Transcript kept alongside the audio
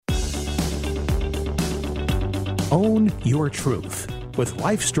Own Your Truth with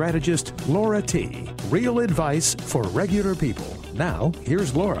life strategist Laura T. Real advice for regular people. Now,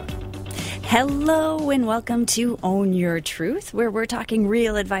 here's Laura. Hello and welcome to Own Your Truth, where we're talking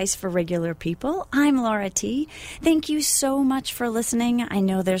real advice for regular people. I'm Laura T. Thank you so much for listening. I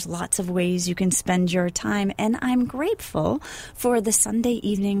know there's lots of ways you can spend your time, and I'm grateful for the Sunday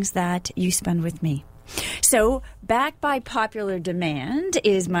evenings that you spend with me. So, back by popular demand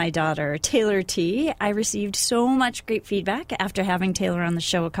is my daughter, Taylor T. I received so much great feedback after having Taylor on the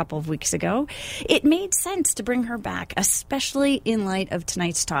show a couple of weeks ago. It made sense to bring her back, especially in light of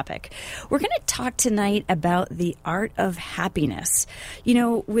tonight's topic. We're going to talk tonight about the art of happiness. You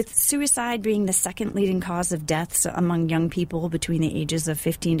know, with suicide being the second leading cause of deaths among young people between the ages of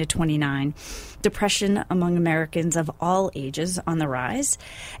 15 to 29, depression among Americans of all ages on the rise,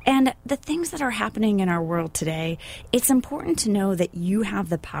 and the things that are happening in our world today, it's important to know that you have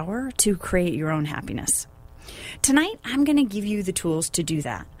the power to create your own happiness. Tonight, I'm going to give you the tools to do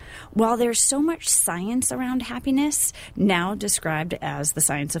that. While there's so much science around happiness, now described as the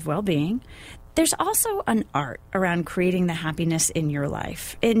science of well-being, there's also an art around creating the happiness in your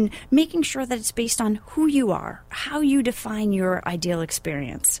life, in making sure that it's based on who you are, how you define your ideal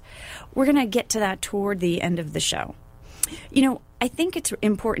experience. We're going to get to that toward the end of the show. You know, I think it's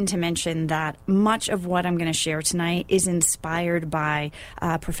important to mention that much of what I'm going to share tonight is inspired by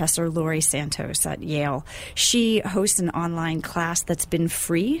Professor Laurie Santos at Yale. She hosts an online class that's been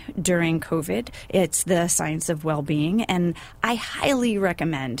free during COVID. It's the Science of Well-Being, and I highly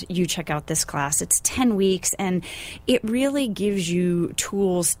recommend you check out this class. It's 10 weeks, and it really gives you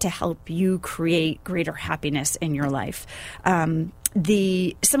tools to help you create greater happiness in your life.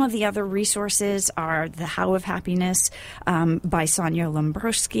 Some of the other resources are The How of Happiness by Sonia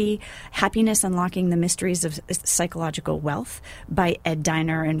Lomborski, Happiness Unlocking the Mysteries of Psychological Wealth by Ed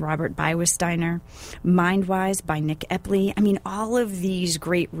Diner and Robert Biwas-Diner, Mindwise by Nick Epley. I mean, all of these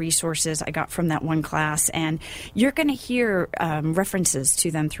great resources I got from that one class, and you're going to hear references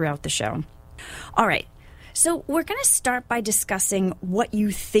to them throughout the show. All right. So we're going to start by discussing what you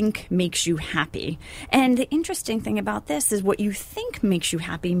think makes you happy. And the interesting thing about this is what you think makes you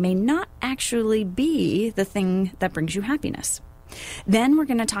happy may not actually be the thing that brings you happiness. Then we're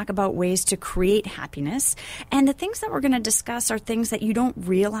going to talk about ways to create happiness. And the things that we're going to discuss are things that you don't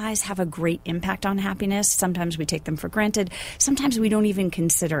realize have a great impact on happiness. Sometimes we take them for granted. Sometimes we don't even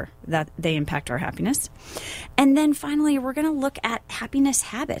consider that they impact our happiness. And then finally, we're going to look at happiness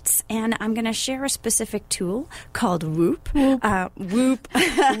habits. And I'm going to share a specific tool called Whoop. Whoop.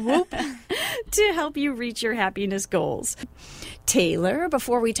 Whoop. To help you reach your happiness goals. Taylor,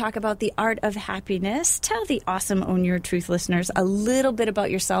 before we talk about the art of happiness, tell the awesome Own Your Truth listeners a little bit about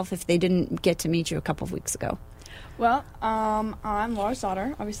yourself if they didn't get to meet you a couple of weeks ago. Well, I'm Laura's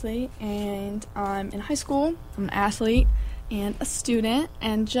daughter, obviously, and I'm in high school. I'm an athlete and a student,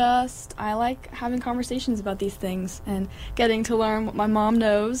 and I like having conversations about these things and getting to learn what my mom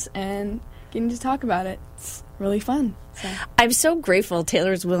knows and getting to talk about it. It's really fun. So. I'm so grateful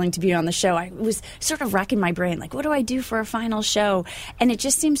Taylor's willing to be on the show. I was sort of racking my brain, like, what do I do for a final show? And it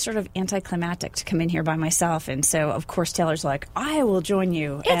just seems sort of anticlimactic to come in here by myself. And so, of course, Taylor's like, I will join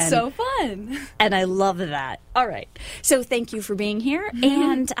you. It's so fun. And I love that. All right. So thank you for being here.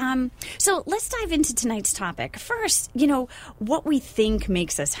 And so let's dive into tonight's topic. First, you know, what we think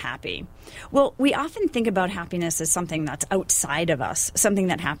makes us happy. Well, we often think about happiness as something that's outside of us, something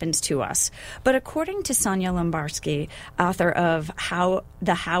that happens to us. But according to Sonia Lomborski, author of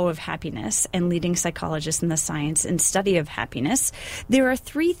The How of Happiness and leading psychologist in the science and study of happiness, there are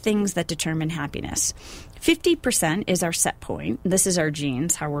three things that determine happiness. 50% is our set point. This is our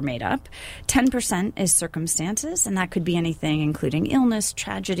genes, how we're made up. 10% is circumstances, and that could be anything, including illness,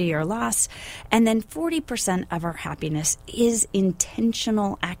 tragedy, or loss. And then 40% of our happiness is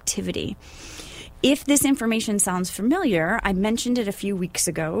intentional activity. If this information sounds familiar, I mentioned it a few weeks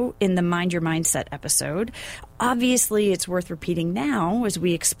ago in the Mind Your Mindset episode. Obviously, it's worth repeating now as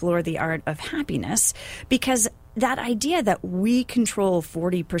we explore the art of happiness, because that idea that we control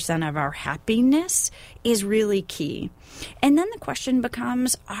 40% of our happiness is really key. And then the question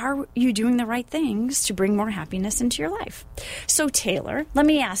becomes, are you doing the right things to bring more happiness into your life? So, Taylor, let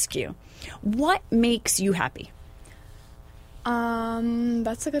me ask you, what makes you happy?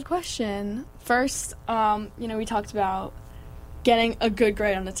 That's a good question. First, we talked about getting a good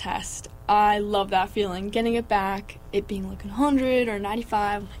grade on a test. I love that feeling. Getting it back, it being like 100 or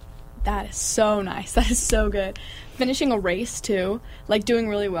 95, that is so nice. That is so good. Finishing a race, too, like doing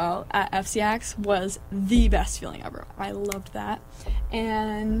really well at FCX was the best feeling ever. I loved that.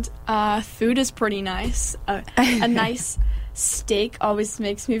 And food is pretty nice. A nice steak always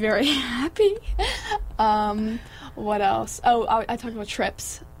makes me very happy. What else? Oh, I talked about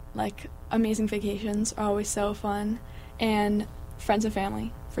trips. Like, amazing vacations are always so fun. And friends and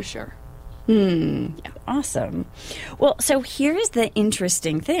family, for sure. Yeah. Awesome. Well, so here's the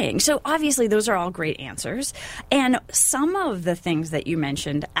interesting thing. So obviously those are all great answers. And some of the things that you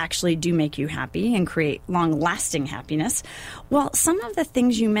mentioned actually do make you happy and create long-lasting happiness. Well, some of the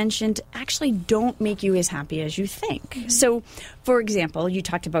things you mentioned actually don't make you as happy as you think. Mm-hmm. So, for example, you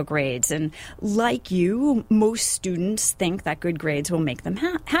talked about grades. And like you, most students think that good grades will make them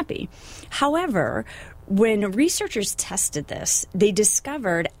happy. However, when researchers tested this, they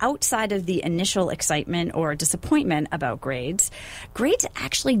discovered outside of the initial excitement or disappointment about grades, grades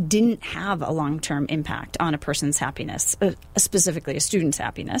actually didn't have a long-term impact on a person's happiness, specifically a student's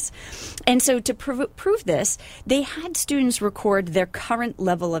happiness. And so to prove this, they had students record their current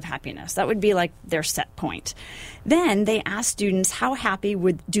level of happiness. That would be like their set point. Then they asked students how happy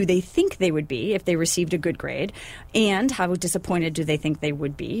do they think they would be if they received a good grade, and how disappointed do they think they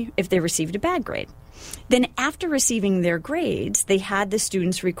would be if they received a bad grade. Then after receiving their grades, they had the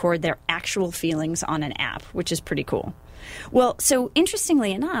students record their actual feelings on an app, which is pretty cool. Well, so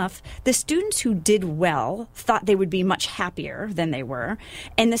interestingly enough, the students who did well thought they would be much happier than they were,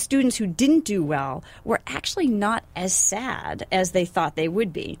 and the students who didn't do well were actually not as sad as they thought they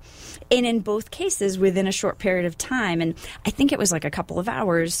would be. And in both cases, within a short period of time, and I think it was like a couple of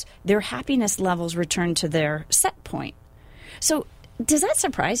hours, their happiness levels returned to their set point. So does that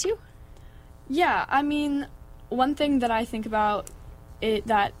surprise you? Yeah, I mean, one thing that I think about it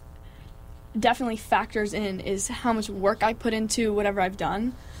that definitely factors in is how much work I put into whatever I've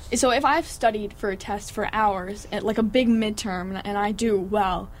done. So if I've studied for a test for hours, at like a big midterm, and I do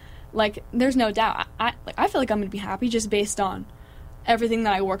well, like, there's no doubt. I feel like I'm going to be happy just based on everything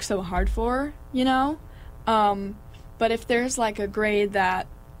that I work so hard for, you know? But if there's, like, a grade that,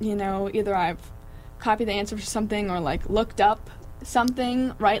 you know, either I've copied the answer for something or, like, looked up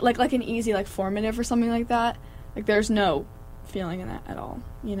something, right? Like an easy, like, formative or something like that, like, there's no feeling in that at all,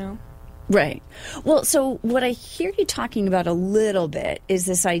 you know? Right. Well, so what I hear you talking about a little bit is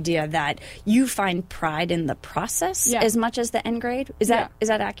this idea that you find pride in the process as much as the end grade. Is that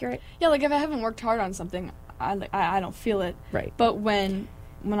accurate? Yeah, like if I haven't worked hard on something, I don't feel it. Right. But when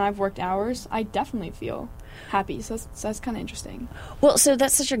I've worked hours, I definitely feel happy. So that's kind of interesting. Well, so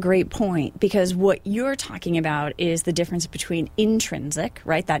that's such a great point, because what you're talking about is the difference between intrinsic,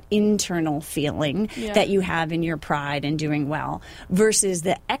 right, that internal feeling that you have in your pride and doing well, versus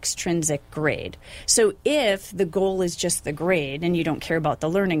the extrinsic grade. So if the goal is just the grade and you don't care about the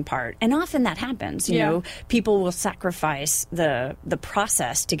learning part, and often that happens, you know, people will sacrifice the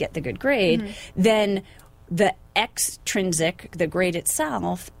process to get the good grade, then the extrinsic, the grade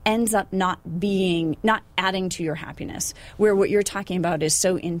itself, ends up not adding to your happiness, where what you're talking about is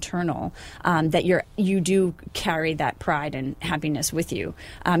so internal that you do carry that pride and happiness with you.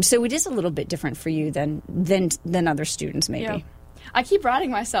 So it is a little bit different for you than other students maybe. Yeah. I keep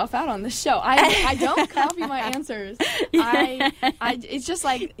ratting myself out on this show. I don't copy my answers. It's just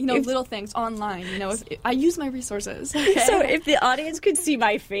like, you know, little things online. You know, if I use my resources. Okay? So if the audience could see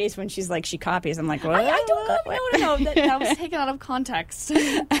my face when she's like, she copies, I'm like, what? I don't copy. No. That was taken out of context.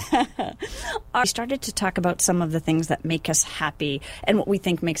 We started to talk about some of the things that make us happy, and what we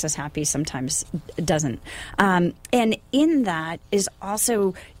think makes us happy sometimes doesn't. And in that is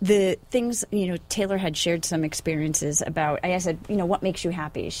also the things, you know, Taylor had shared some experiences about. I said, you know, what makes you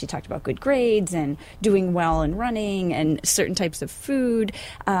happy? She talked about good grades and doing well in running and certain types of food.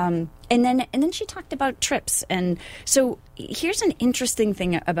 And then she talked about trips. And so here's an interesting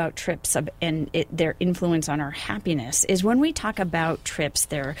thing about trips and their influence on our happiness is when we talk about trips,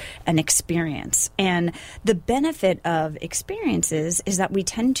 they're an experience. And the benefit of experiences is that we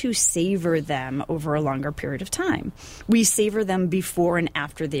tend to savor them over a longer period of time. We savor them before and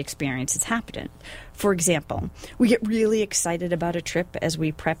after the experience has happened. For example, we get really excited about a trip as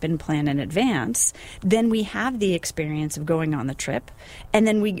we prep and plan in advance. Then we have the experience of going on the trip. And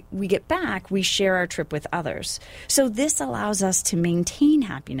then we get back, we share our trip with others. So this allows us to maintain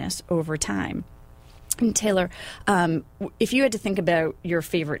happiness over time. And Taylor, if you had to think about your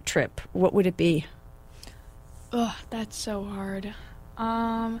favorite trip, what would it be? Oh, that's so hard.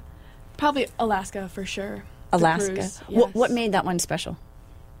 Probably Alaska for sure. Alaska. Yes. What made that one special?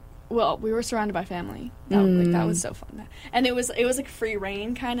 Well, we were surrounded by family. That was so fun. And it was like free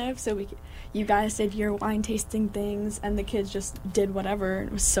reign kind of. So you guys did your wine tasting things, and the kids just did whatever.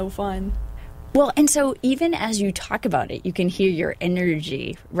 It was so fun. Well, and so even as you talk about it, you can hear your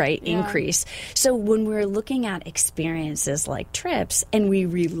energy, right, increase. So when we're looking at experiences like trips and we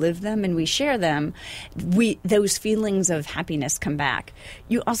relive them and we share them, those feelings of happiness come back.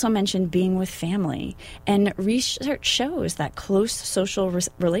 You also mentioned being with family. And research shows that close social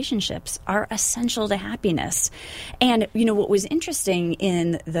relationships are essential to happiness. And, what was interesting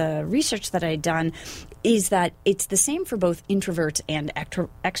in the research that I'd done is that it's the same for both introverts and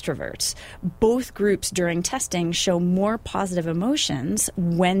extroverts. Both groups during testing show more positive emotions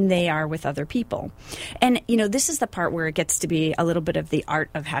when they are with other people. And, this is the part where it gets to be a little bit of the art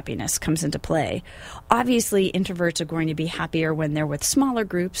of happiness comes into play. Obviously, introverts are going to be happier when they're with smaller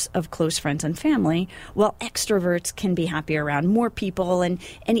groups of close friends and family, while extroverts can be happy around more people and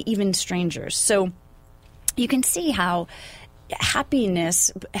even strangers. So you can see how happiness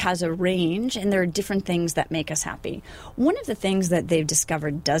has a range, and there are different things that make us happy. One of the things that they've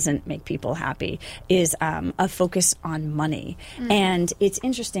discovered doesn't make people happy is a focus on money. And it's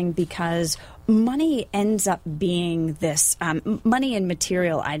interesting because money ends up being this, money and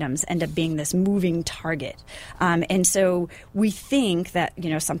material items end up being this moving target. And so we think that,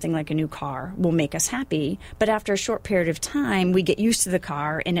 something like a new car will make us happy, but after a short period of time, we get used to the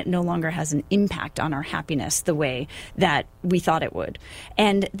car and it no longer has an impact on our happiness the way that we thought it would.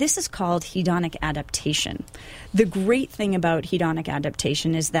 And this is called hedonic adaptation. The great thing about hedonic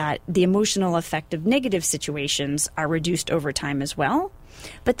adaptation is that the emotional effect of negative situations are reduced over time as well.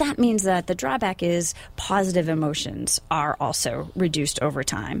 But that means that the drawback is positive emotions are also reduced over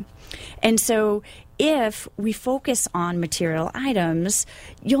time. And so if we focus on material items,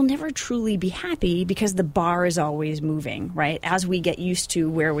 you'll never truly be happy because the bar is always moving, right? As we get used to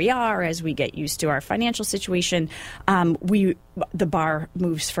where we are, as we get used to our financial situation, the bar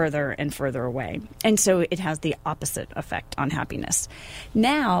moves further and further away. And so it has the opposite effect on happiness.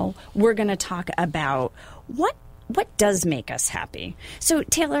 Now we're going to talk about what does make us happy. So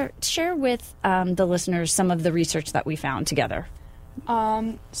Taylor, share with the listeners some of the research that we found together.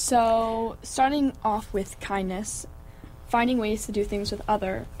 So starting off with kindness, finding ways to do things with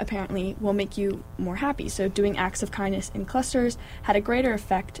other apparently will make you more happy. So doing acts of kindness in clusters had a greater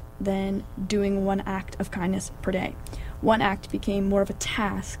effect than doing one act of kindness per day. One act became more of a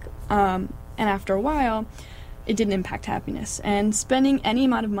task, and after a while, it didn't impact happiness. And spending any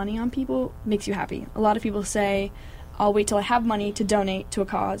amount of money on people makes you happy. A lot of people say, I'll wait till I have money to donate to a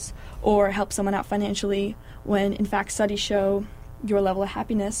cause or help someone out financially, when in fact studies show your level of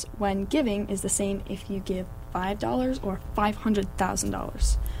happiness when giving is the same if you give $5 or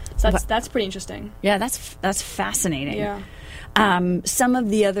 $500,000. So that's pretty interesting. Yeah, that's fascinating. Yeah. Some of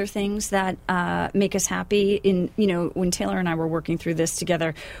the other things that make us happy, when Taylor and I were working through this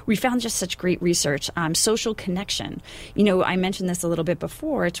together, we found just such great research. Social connection. I mentioned this a little bit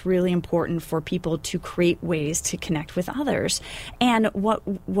before. It's really important for people to create ways to connect with others. And what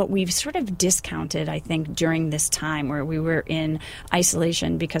we've sort of discounted, I think, during this time where we were in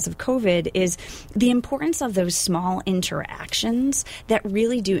isolation because of COVID is the importance of those small interactions that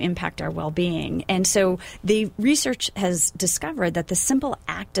really do impact our well-being. And so the research has discovered that the simple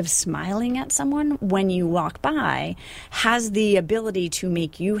act of smiling at someone when you walk by has the ability to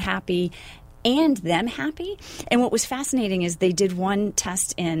make you happy and them happy. And what was fascinating is they did one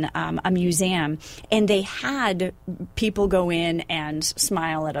test in a museum, and they had people go in and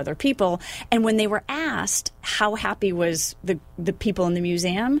smile at other people. And when they were asked how happy was the people in the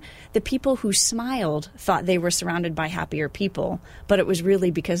museum, the people who smiled thought they were surrounded by happier people, but it was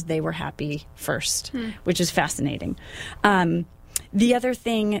really because they were happy first, which is fascinating. The other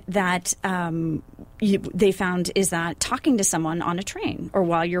thing that they found is that talking to someone on a train or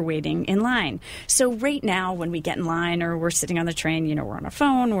while you're waiting in line. So right now when we get in line or we're sitting on the train, we're on our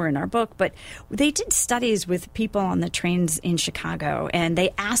phone, we're in our book, but they did studies with people on the trains in Chicago, and they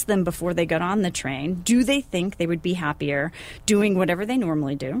asked them before they got on the train, do they think they would be happier doing whatever they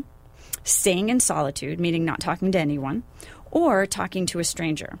normally do, staying in solitude, meaning not talking to anyone, or talking to a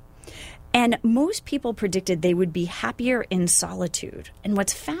stranger? And most people predicted they would be happier in solitude. And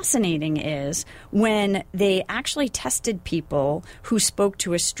what's fascinating is when they actually tested people who spoke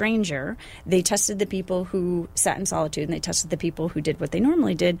to a stranger, they tested the people who sat in solitude and they tested the people who did what they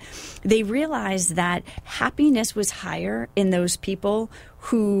normally did, they realized that happiness was higher in those people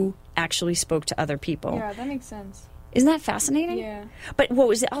who actually spoke to other people. Yeah, that makes sense. Isn't that fascinating? Yeah. But what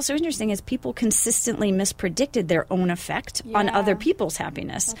was also interesting is people consistently mispredicted their own effect on other people's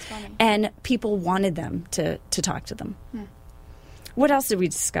happiness. That's funny. And people wanted them to talk to them. What else did we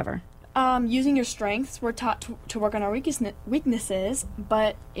discover? Using your strengths, we're taught to work on our weaknesses,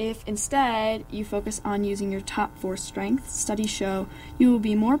 but if instead you focus on using your top 4 strengths, studies show you will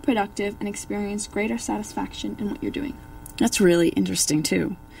be more productive and experience greater satisfaction in what you're doing. That's really interesting,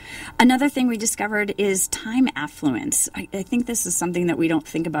 too. Another thing we discovered is time affluence. I think this is something that we don't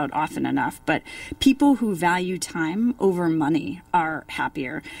think about often enough, but people who value time over money are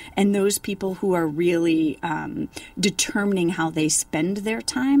happier. And those people who are really determining how they spend their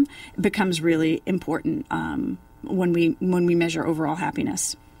time becomes really important when we measure overall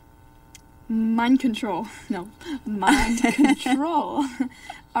happiness. Mind control.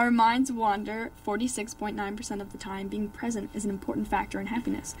 Our minds wander 46.9% of the time. Being present is an important factor in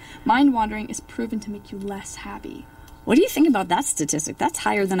happiness. Mind wandering is proven to make you less happy. What do you think about that statistic? That's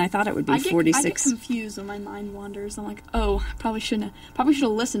higher than I thought it would be, 46. I get confused when my mind wanders. I'm like, oh, probably should have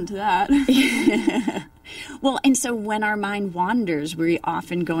listened to that. Well, and so when our mind wanders, we're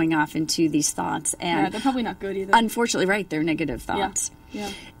often going off into these thoughts. And they're probably not good either. Unfortunately, right, they're negative thoughts.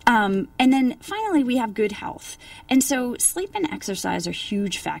 Yeah. And then finally, we have good health. And so sleep and exercise are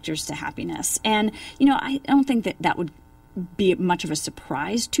huge factors to happiness. And, I don't think that would be much of a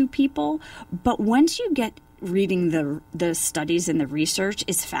surprise to people. But once you get reading the studies and the research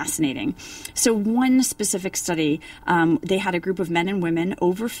is fascinating. So one specific study, they had a group of men and women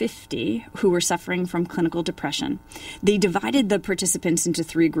over 50 who were suffering from clinical depression. They divided the participants into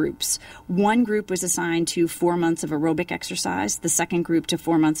 3 groups. One group was assigned to 4 months of aerobic exercise, the second group to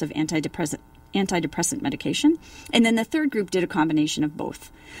 4 months of antidepressant medication, and then the third group did a combination of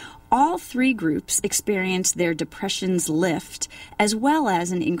both. All 3 groups experienced their depressions lift, as well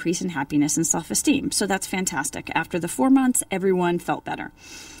as an increase in happiness and self-esteem. So that's fantastic. After the 4 months, everyone felt better.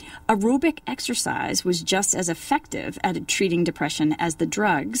 Aerobic exercise was just as effective at treating depression as the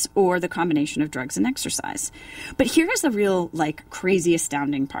drugs or the combination of drugs and exercise. But here's the real, crazy,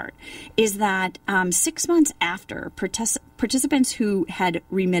 astounding part, is that 6 months after, participants who had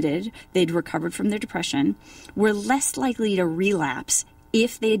remitted, they'd recovered from their depression, were less likely to relapse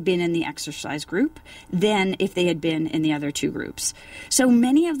if they had been in the exercise group than if they had been in the other 2 groups. So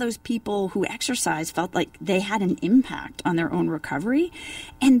many of those people who exercise felt like they had an impact on their own recovery,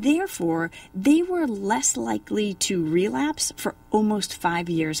 and therefore they were less likely to relapse for almost 5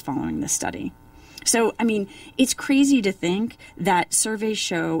 years following the study. So, it's crazy to think that surveys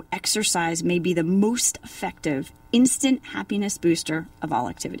show exercise may be the most effective instant happiness booster of all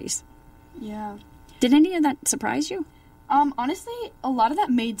activities. Yeah. Did any of that surprise you? Honestly, a lot of that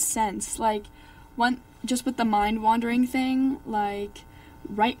made sense. Just with the mind wandering thing, I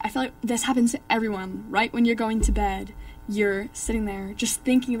feel like this happens to everyone. Right when you're going to bed, you're sitting there just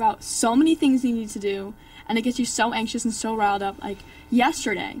thinking about so many things you need to do, and it gets you so anxious and so riled up.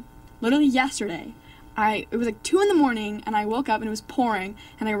 Literally yesterday, it was 2 a.m, and I woke up and it was pouring,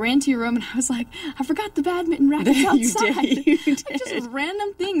 and I ran to your room and I was like, I forgot the badminton rackets outside. You did. Just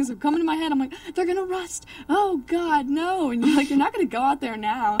random things are coming to my head. I'm like, they're gonna rust. Oh God, no! And you're like, you're not gonna go out there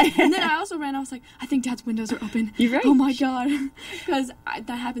now. And then I also ran. I was like, I think Dad's windows are open. You're right. Oh my God, because that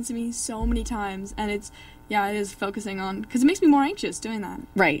happens to me so many times, and it is focusing on, because it makes me more anxious doing that.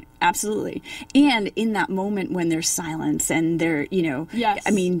 Right, absolutely. And in that moment when there's silence and yes.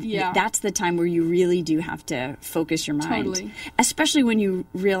 That's the time where you really do have to focus your mind. Totally. Especially when you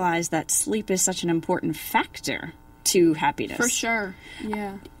realize that sleep is such an important factor to happiness. For sure,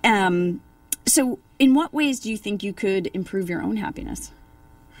 yeah. So in what ways do you think you could improve your own happiness?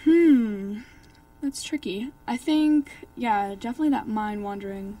 That's tricky. I think, definitely that mind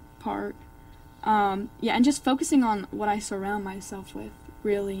wandering part. And just focusing on what I surround myself with,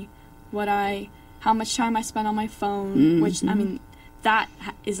 really. How much time I spend on my phone, which, that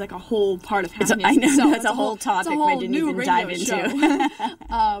is a whole part of happiness. I know, itself. that's a whole topic we didn't even dive into.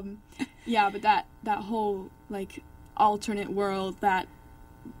 But that whole, alternate world that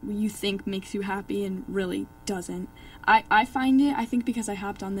you think makes you happy and really doesn't. I find it, I think because I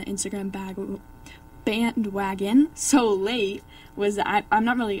hopped on the Instagram bandwagon so late, was that I'm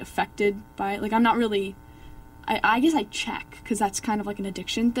not really affected by it. I'm not really, I guess I check, because that's kind of an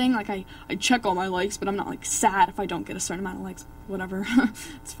addiction thing. I check all my likes, but I'm not sad if I don't get a certain amount of likes. Whatever.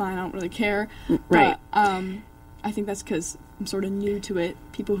 It's fine, I don't really care. Right. But I think that's because I'm sort of new to it.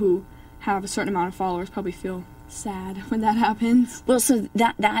 People who have a certain amount of followers probably feel sad when that happens. Well, so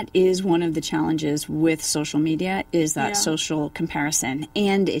that is one of the challenges with social media, is that social comparison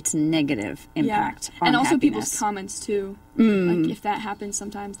and its negative impact on and also happiness. People's comments too. If that happens,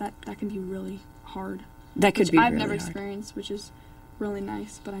 sometimes that can be really hard. That could be I've really never hard. experienced, which is really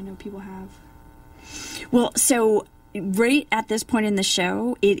nice, but I know people have. Well, so right at this point in the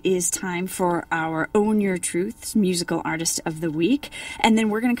show, it is time for our Own Your Truths Musical Artist of the Week. And then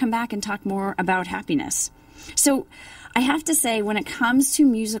we're going to come back and talk more about happiness. So I have to say, when it comes to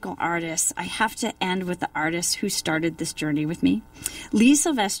musical artists, I have to end with the artist who started this journey with me, Lee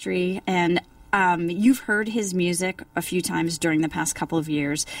Silvestri. And you've heard his music a few times during the past couple of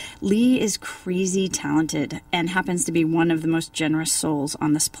years. Lee is crazy talented and happens to be one of the most generous souls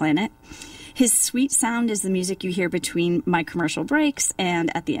on this planet. His sweet sound is the music you hear between my commercial breaks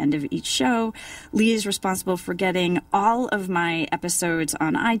and at the end of each show. Lee is responsible for getting all of my episodes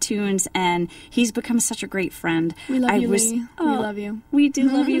on iTunes, and he's become such a great friend. We love you, Lee. We love you. We do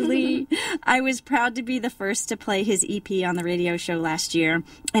love you, Lee. I was proud to be the first to play his EP on the radio show last year,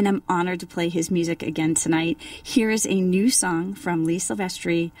 and I'm honored to play his music again tonight. Here is a new song from Lee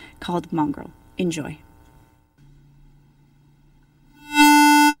Silvestri called Mongrel. Enjoy.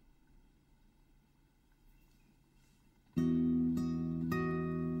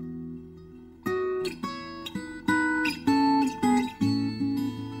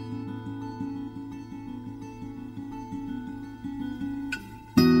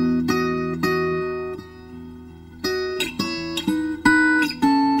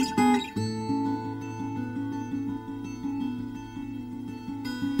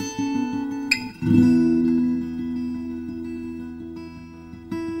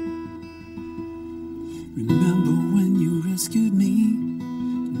 Remember when you rescued me?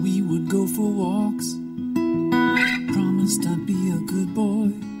 We would go for walks. Promised I'd be a good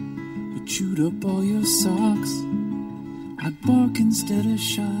boy, but chewed up all your socks. I'd bark instead of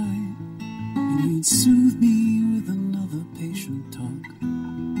shy, and you'd soothe me with another patient talk.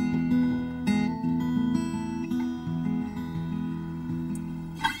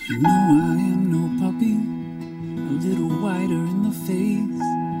 You know I am no puppy, a little whiter in the face.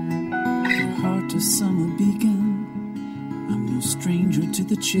 Your heart a summer beacon, I'm no stranger to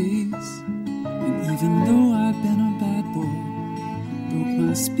the chase. And even though I've been a bad boy, broke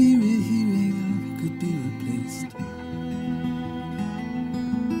my spirit hearing I could be replaced.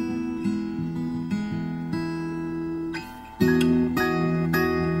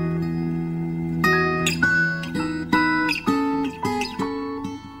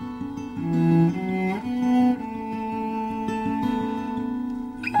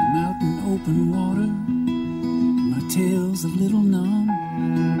 I'm out in open water, my tail's a little numb.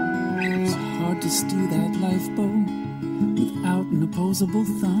 It's hard to steer that lifeboat without an opposable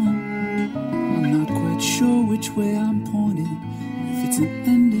thumb. I'm not quite sure which way I'm pointed, if it's an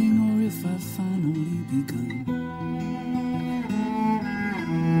ending or if I've finally begun.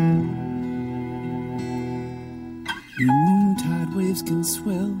 Your moontide waves can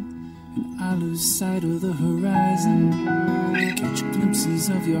swell, and I lose sight of the horizon. Catch glimpses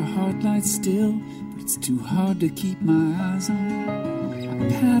of your heart light still, but it's too hard to keep my eyes on. I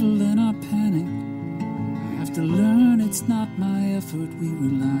paddle and I panic, I have to learn it's not my effort we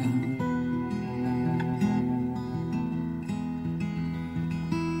rely on.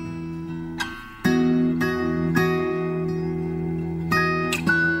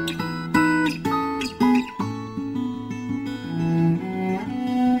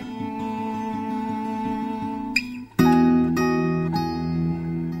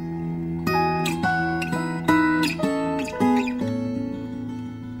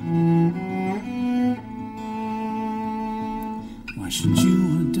 Why should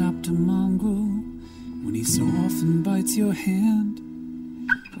you adopt a mongrel when he so often bites your hand?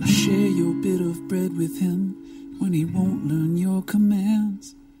 Or share your bit of bread with him when he won't learn your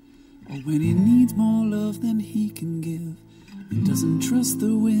commands? Or when he needs more love than he can give and doesn't trust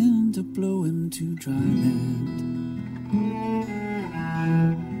the wind to blow him to dry land?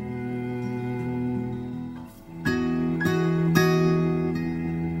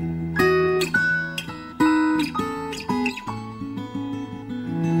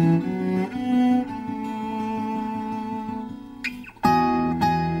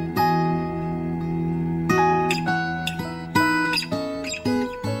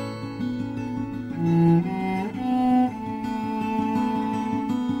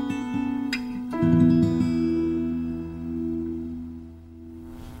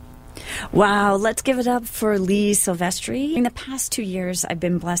 Wow, let's give it up for Lee Silvestri. In the past 2 years, I've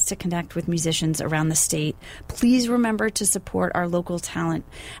been blessed to connect with musicians around the state. Please remember to support our local talent,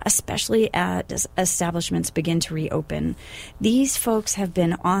 especially as establishments begin to reopen. These folks have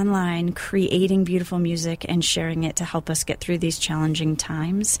been online creating beautiful music and sharing it to help us get through these challenging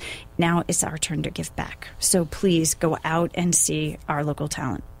times. Now it's our turn to give back. So please go out and see our local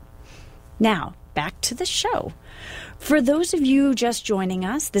talent. Now, back to the show. For those of you just joining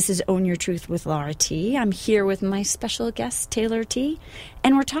us, this is Own Your Truth with Laura T. I'm here with my special guest, Taylor T.,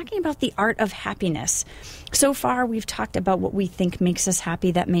 and we're talking about the art of happiness. So far, we've talked about what we think makes us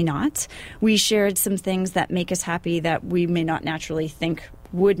happy that may not. We shared some things that make us happy that we may not naturally think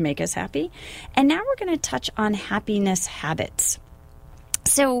would make us happy. And now we're going to touch on happiness habits.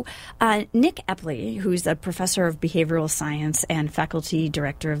 So Nick Epley, who's a professor of behavioral science and faculty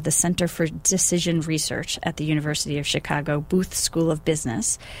director of the Center for Decision Research at the University of Chicago Booth School of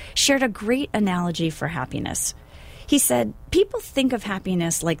Business, shared a great analogy for happiness. He said, people think of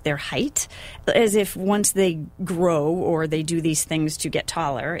happiness like their height, as if once they grow or they do these things to get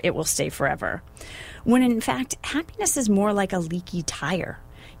taller, it will stay forever. When in fact, happiness is more like a leaky tire.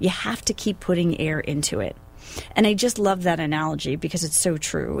 You have to keep putting air into it. And I just love that analogy because it's so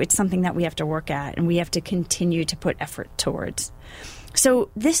true. It's something that we have to work at and we have to continue to put effort towards. So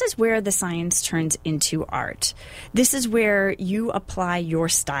this is where the science turns into art. This is where you apply your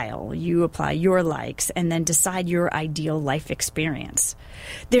style, you apply your likes, and then decide your ideal life experience.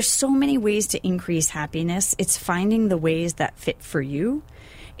 There's so many ways to increase happiness. It's finding the ways that fit for you.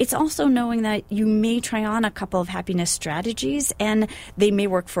 It's also knowing that you may try on a couple of happiness strategies and they may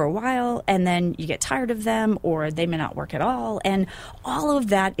work for a while and then you get tired of them or they may not work at all. And all of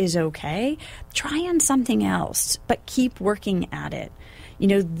that is okay. Try on something else, but keep working at it. You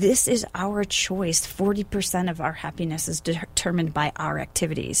know, this is our choice. 40% of our happiness is determined by our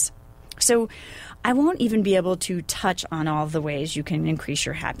activities. So I won't even be able to touch on all the ways you can increase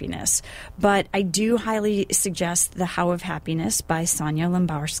your happiness, but I do highly suggest The How of Happiness by Sonia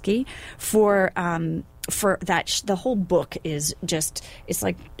Limbarsky for that. The whole book is just, it's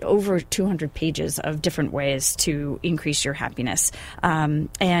like over 200 pages of different ways to increase your happiness.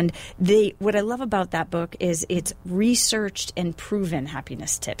 And what I love about that book is it's researched and proven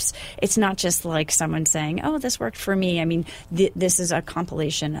happiness tips. It's not just like someone saying, oh, this worked for me. I mean, this is a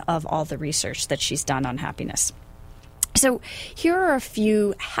compilation of all the research that she's done on happiness. So here are a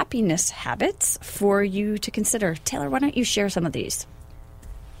few happiness habits for you to consider. Taylor, why don't you share some of these?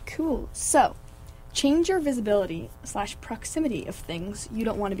 Cool. So, change your visibility / proximity of things you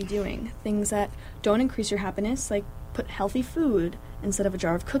don't want to be doing. Things that don't increase your happiness, like put healthy food instead of a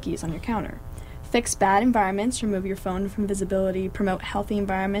jar of cookies on your counter. Fix bad environments, remove your phone from visibility, promote healthy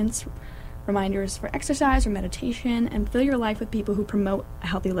environments, reminders for exercise or meditation, and fill your life with people who promote a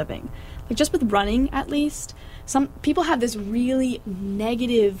healthy living. Like just with running, at least, some people have this really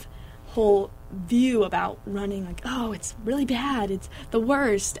negative whole view about running, like, oh, it's really bad, it's the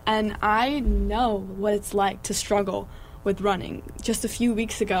worst. And I know what it's like to struggle with running. Just a few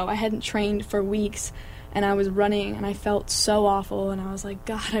weeks ago, I hadn't trained for weeks, and I was running, and I felt so awful, and I was like,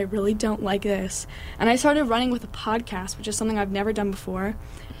 God, I really don't like this. And I started running with a podcast, which is something I've never done before.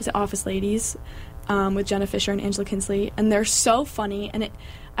 It's The Office Ladies, with Jenna Fisher and Angela Kinsley, and they're so funny, and it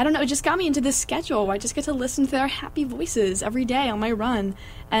just got me into this schedule. I just get to listen to their happy voices every day on my run,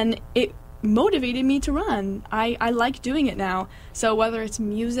 and it motivated me to run. I like doing it now. So whether it's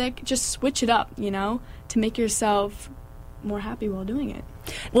music, just switch it up, to make yourself more happy while doing it.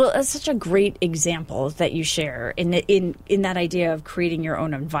 Well, it's such a great example that you share in that idea of creating your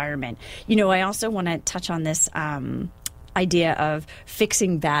own environment. I also want to touch on this idea of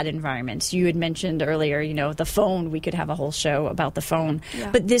fixing bad environments. You had mentioned earlier, the phone. We could have a whole show about the phone.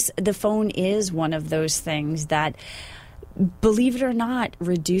 Yeah. But the phone is one of those things that, believe it or not,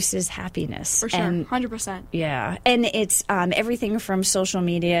 reduces happiness. For sure, 100%. Yeah, and it's everything from social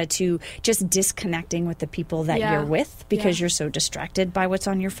media to just disconnecting with the people that you're with because you're so distracted by what's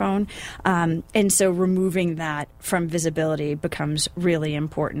on your phone. And so removing that from visibility becomes really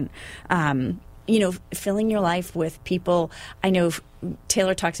important. Filling your life with people. I know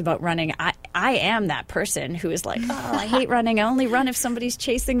Taylor talks about running. I am that person who is like, oh, I hate running. I only run if somebody's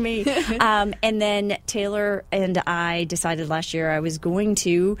chasing me. And then Taylor and I decided last year I was going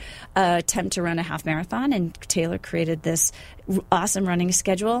to attempt to run a half marathon, and Taylor created this awesome running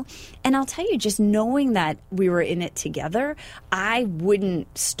schedule. And I'll tell you, just knowing that we were in it together, I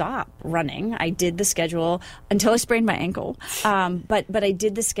wouldn't stop running. I did the schedule until I sprained my ankle. But I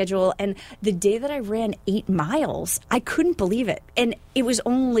did the schedule, and the day that I ran 8 miles, I couldn't believe it. And it was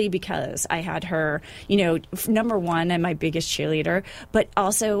only because I had her, number one and my biggest cheerleader, but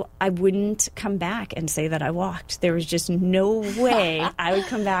also I wouldn't come back and say that I walked. There was just no way I would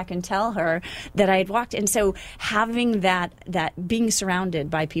come back and tell her that I had walked. And so having that being surrounded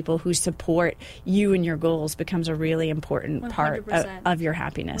by people who support you and your goals becomes a really important 100%. part of your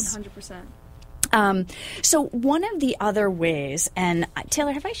happiness. 100%. So one of the other ways, and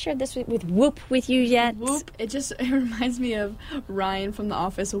Taylor, have I shared this with Whoop with you yet? Whoop. It reminds me of Ryan from The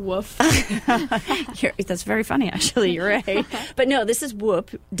Office, Woof. That's very funny, actually. You're right. But no, this is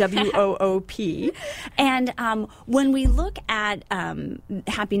Whoop, W-O-O-P. And when we look at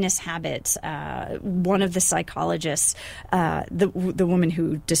happiness habits, one of the psychologists, the woman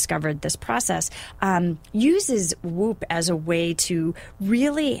who discovered this process, uses Whoop as a way to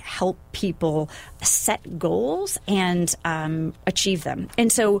really help people set goals and achieve them.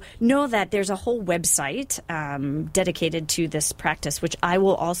 And so know that there's a whole website dedicated to this practice, which I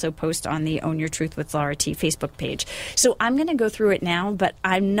will also post on the Own Your Truth with Laura T Facebook page. So I'm going to go through it now, but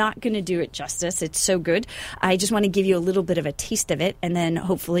I'm not going to do it justice. It's so good. I just want to give you a little bit of a taste of it, and then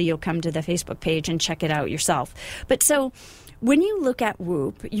hopefully you'll come to the Facebook page and check it out yourself. But so when you look at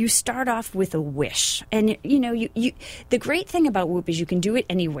Whoop, you start off with a wish. And, the great thing about Whoop is you can do it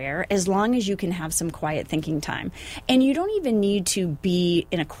anywhere as long as you can have some quiet thinking time. And you don't even need to be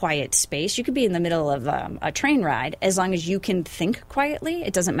in a quiet space. You could be in the middle of a train ride as long as you can think quietly.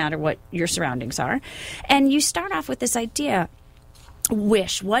 It doesn't matter what your surroundings are. And you start off with this idea.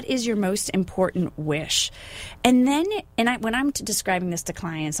 Wish. What is your most important wish? And then, when I'm describing this to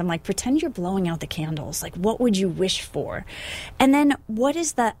clients, I'm like, pretend you're blowing out the candles. Like, what would you wish for? And then, what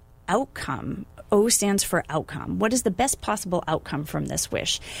is the outcome? O stands for outcome. What is the best possible outcome from this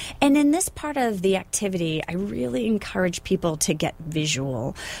wish? And in this part of the activity, I really encourage people to get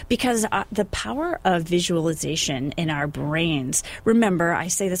visual, because the power of visualization in our brains, remember, I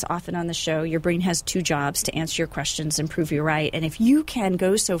say this often on the show, your brain has two jobs: to answer your questions and prove you right. And if you can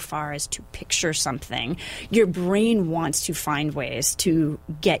go so far as to picture something, your brain wants to find ways to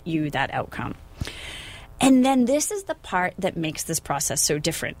get you that outcome. And then this is the part that makes this process so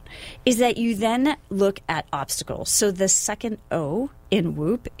different, is that you then look at obstacles. So the second O in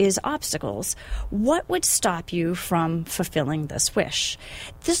Whoop is obstacles. What would stop you from fulfilling this wish?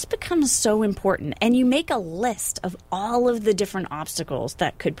 This becomes so important. And you make a list of all of the different obstacles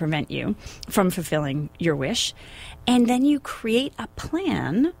that could prevent you from fulfilling your wish. And then you create a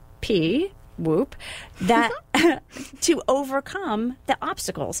plan, P, Whoop, that to overcome the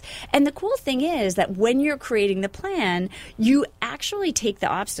obstacles. And the cool thing is that when you're creating the plan, you actually take the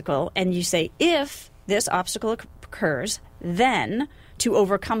obstacle and you say, if this obstacle occurs, then to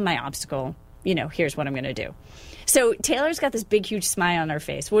overcome my obstacle, here's what I'm going to do. So Taylor's got this big, huge smile on her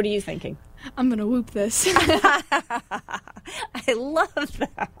face. What are you thinking? I'm going to Whoop this. I love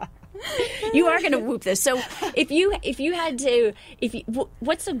that. You are going to Whoop this. So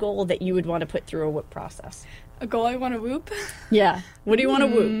what's a goal that you would want to put through a Whoop process? A goal I want to Whoop? Yeah. What do you want to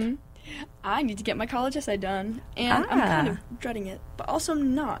Whoop? I need to get my college essay done, and I'm kind of dreading it, but also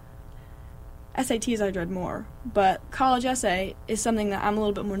not. SATs I dread more, but college essay is something that I'm a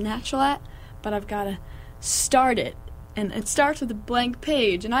little bit more natural at, but I've got to start it. And it starts with a blank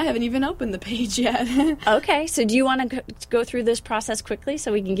page, and I haven't even opened the page yet. Okay, so do you want to go through this process quickly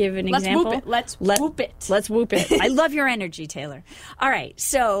so we can give an example? Let's Whoop it. Let's Whoop it. I love your energy, Taylor. All right,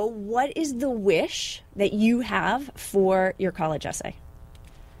 so what is the wish that you have for your college essay?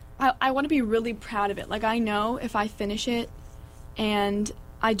 I want to be really proud of it. Like, I know if I finish it and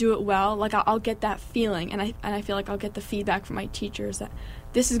I do it well, like, I'll get that feeling, and I feel like I'll get the feedback from my teachers that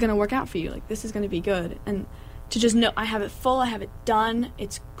this is going to work out for you. Like, this is going to be good. And to just know I have it full, I have it done,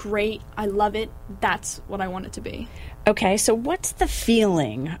 it's great, I love it, that's what I want it to be. Okay, so what's the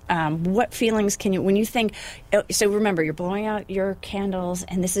feeling? What feelings can you, when you think, so remember, you're blowing out your candles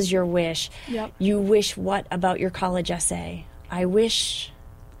and this is your wish. Yep. You wish what about your college essay? I wish.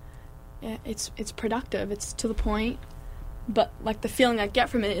 Yeah, it's productive, it's to the point, but like the feeling I get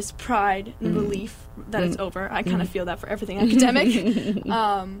from it is pride and relief that it's over. I kind of feel that for everything academic.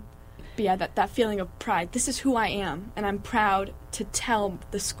 But yeah, that feeling of pride. This is who I am, and I'm proud to tell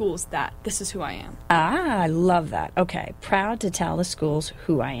the schools that this is who I am. I love that. Okay, proud to tell the schools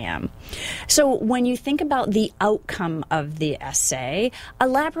who I am. So when you think about the outcome of the essay,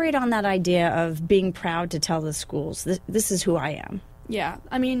 elaborate on that idea of being proud to tell the schools, this is who I am. Yeah,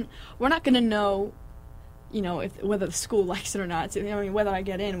 I mean, we're not going to know, whether the school likes it or not. Whether I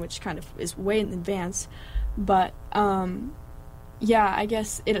get in, which kind of is way in advance, but yeah, I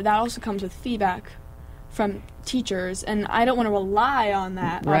guess that also comes with feedback from teachers, and I don't want to rely on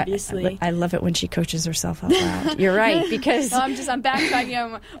that, obviously. I love it when she coaches herself out loud. You're right, because... I'm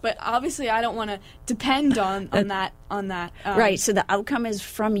backtracking, but obviously I don't want to depend on that. Right, so the outcome is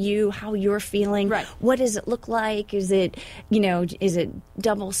from you, how you're feeling. Right. What does it look like? Is it, is it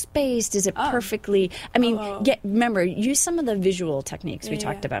double-spaced? Is it perfectly... I mean, remember, use some of the visual techniques we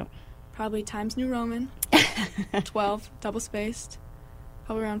talked about. Probably Times New Roman, 12, double-spaced.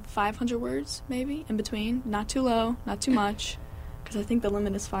 probably around 500 words, maybe, in between. Not too low, not too much, because I think the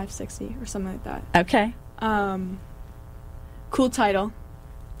limit is 560 or something like that. Okay. Cool title.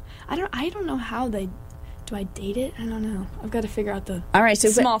 I don't know how do I date it? I don't know. I've got to figure out the All right, so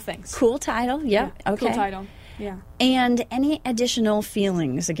small things. Cool title. Yep. Yeah, Okay. cool title. Yeah. And any additional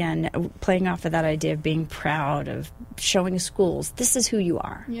feelings, again, playing off of that idea of being proud, of showing schools, this is who you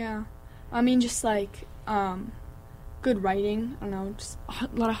are. Yeah. I mean, just like good writing. I don't know, just a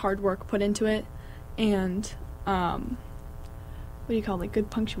lot of hard work put into it. And what do you call it? Like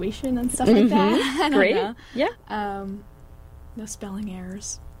good punctuation and stuff like that. I don't Great. know. Yeah. No spelling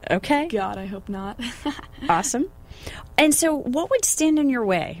errors. Okay. God, I hope not. Awesome. And so what would stand in your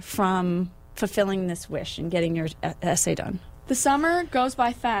way from fulfilling this wish and getting your essay done? The summer goes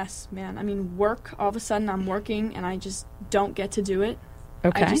by fast, man. I mean, work, all of a sudden I'm working and I just don't get to do it.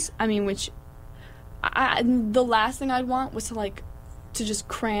 Okay. The last thing I'd want was to just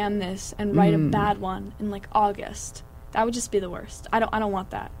cram this and write a bad one in like August. That would just be the worst. I don't want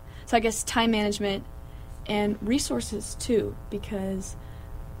that. So I guess time management and resources too, because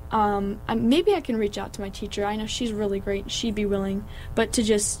maybe I can reach out to my teacher. I know she's really great. She'd be willing, but to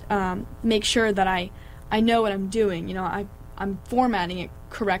just make sure that I know what I'm doing. You know, I'm formatting it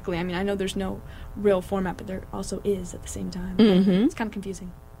correctly. I mean, I know there's no real format, but there also is at the same time. It's kind of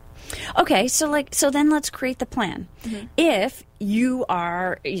confusing. Okay, so then let's create the plan. Mm-hmm. If you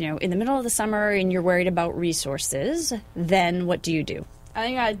are, in the middle of the summer and you're worried about resources, then what do you do? I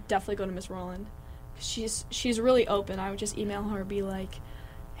think I'd definitely go to Miss Rowland. She's really open. I would just email her, be like,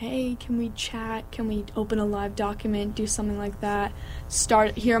 hey, can we chat? Can we open a live document? Do something like that.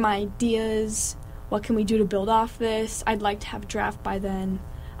 Here are my ideas. What can we do to build off this? I'd like to have a draft by then.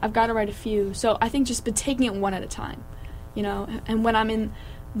 I've got to write a few. So I think just taking it one at a time, and when I'm in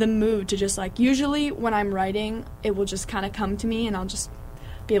the mood to just usually when I'm writing, it will just kind of come to me and I'll just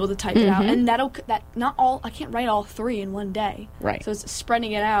be able to type it out. And I can't write all 3 in one day. Right. So it's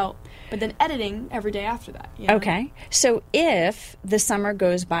spreading it out, but then editing every day after that. Okay. So if the summer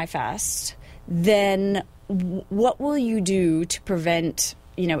goes by fast, then what will you do to prevent,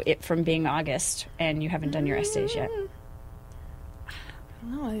 it from being August and you haven't done your essays yet? I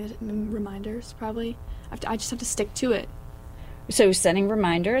don't know. Reminders, probably. I just have to stick to it. So setting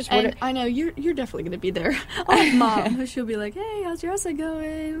reminders. I know you're definitely going to be there. Oh, Mom. She'll be like, hey, how's your essay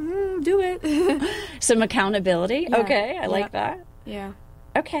going? Do it. Some accountability. Yeah. Okay, I like that. Yeah.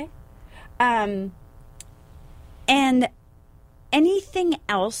 Okay. And anything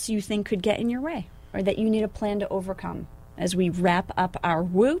else you think could get in your way or that you need a plan to overcome as we wrap up our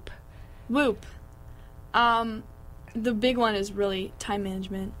Whoop? Whoop. The big one is really time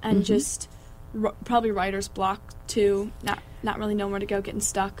management and just probably writer's block too. Not really know where to go, getting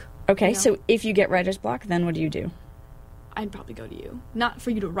stuck. Okay, so if you get writer's block, then what do you do? I'd probably go to you. Not for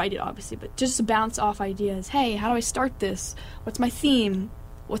you to write it, obviously, but just to bounce off ideas. Hey, how do I start this? What's my theme?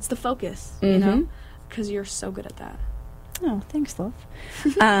 What's the focus? Because you're so good at that. Oh, thanks, love.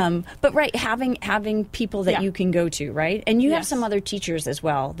 But having people that you can go to, right? And you have some other teachers as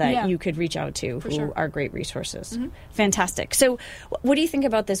well that you could reach out to who are great resources. Fantastic. So what do you think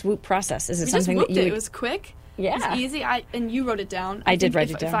about this Whoop process? Is it something that you... It was quick. Yeah. It was easy. And you wrote it down. I did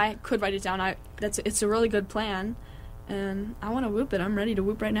write it down. If I could write it down, it's a really good plan. And I want to Whoop it. I'm ready to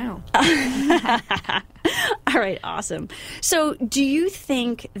Whoop right now. All right, awesome. So do you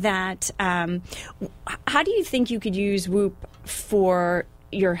think that, how do you think you could use Whoop for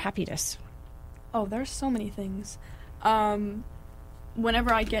your happiness? Oh, there's so many things.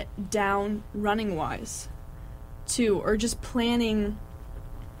 Whenever I get down running-wise, too, or just planning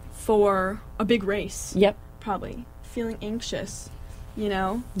for a big race. Yep. Probably. Feeling anxious,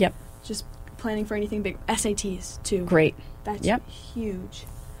 Yep. Just planning for anything big. SATs, too. Great. That's huge.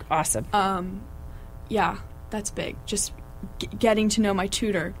 Awesome. Yeah, that's big. Just getting to know my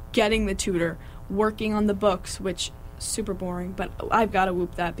tutor, getting the tutor, working on the books, which super boring, but I've got to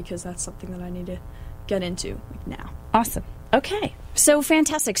Whoop that because that's something that I need to get into now. Awesome. Okay. So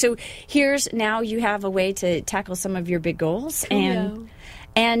fantastic. So now you have a way to tackle some of your big goals and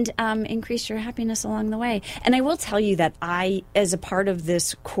increase your happiness along the way. And I will tell you that as a part of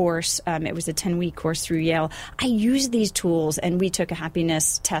this course, it was a 10-week course through Yale, I used these tools, and we took a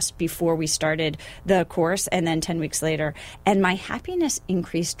happiness test before we started the course, and then 10 weeks later, and my happiness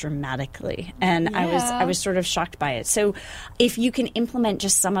increased dramatically. And I was sort of shocked by it. So if you can implement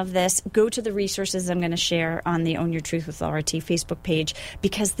just some of this, go to the resources I'm going to share on the Own Your Truth with Laura T Facebook page,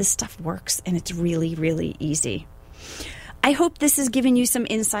 because this stuff works, and it's really, really easy. I hope this has given you some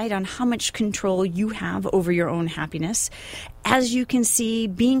insight on how much control you have over your own happiness. As you can see,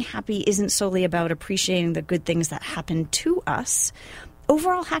 being happy isn't solely about appreciating the good things that happen to us,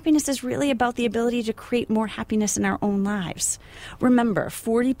 Overall happiness is really about the ability to create more happiness in our own lives. Remember,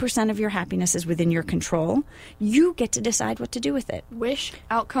 40% of your happiness is within your control. You get to decide what to do with it. Wish,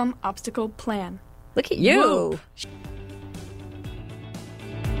 outcome, obstacle, plan. Look at you. Whoa.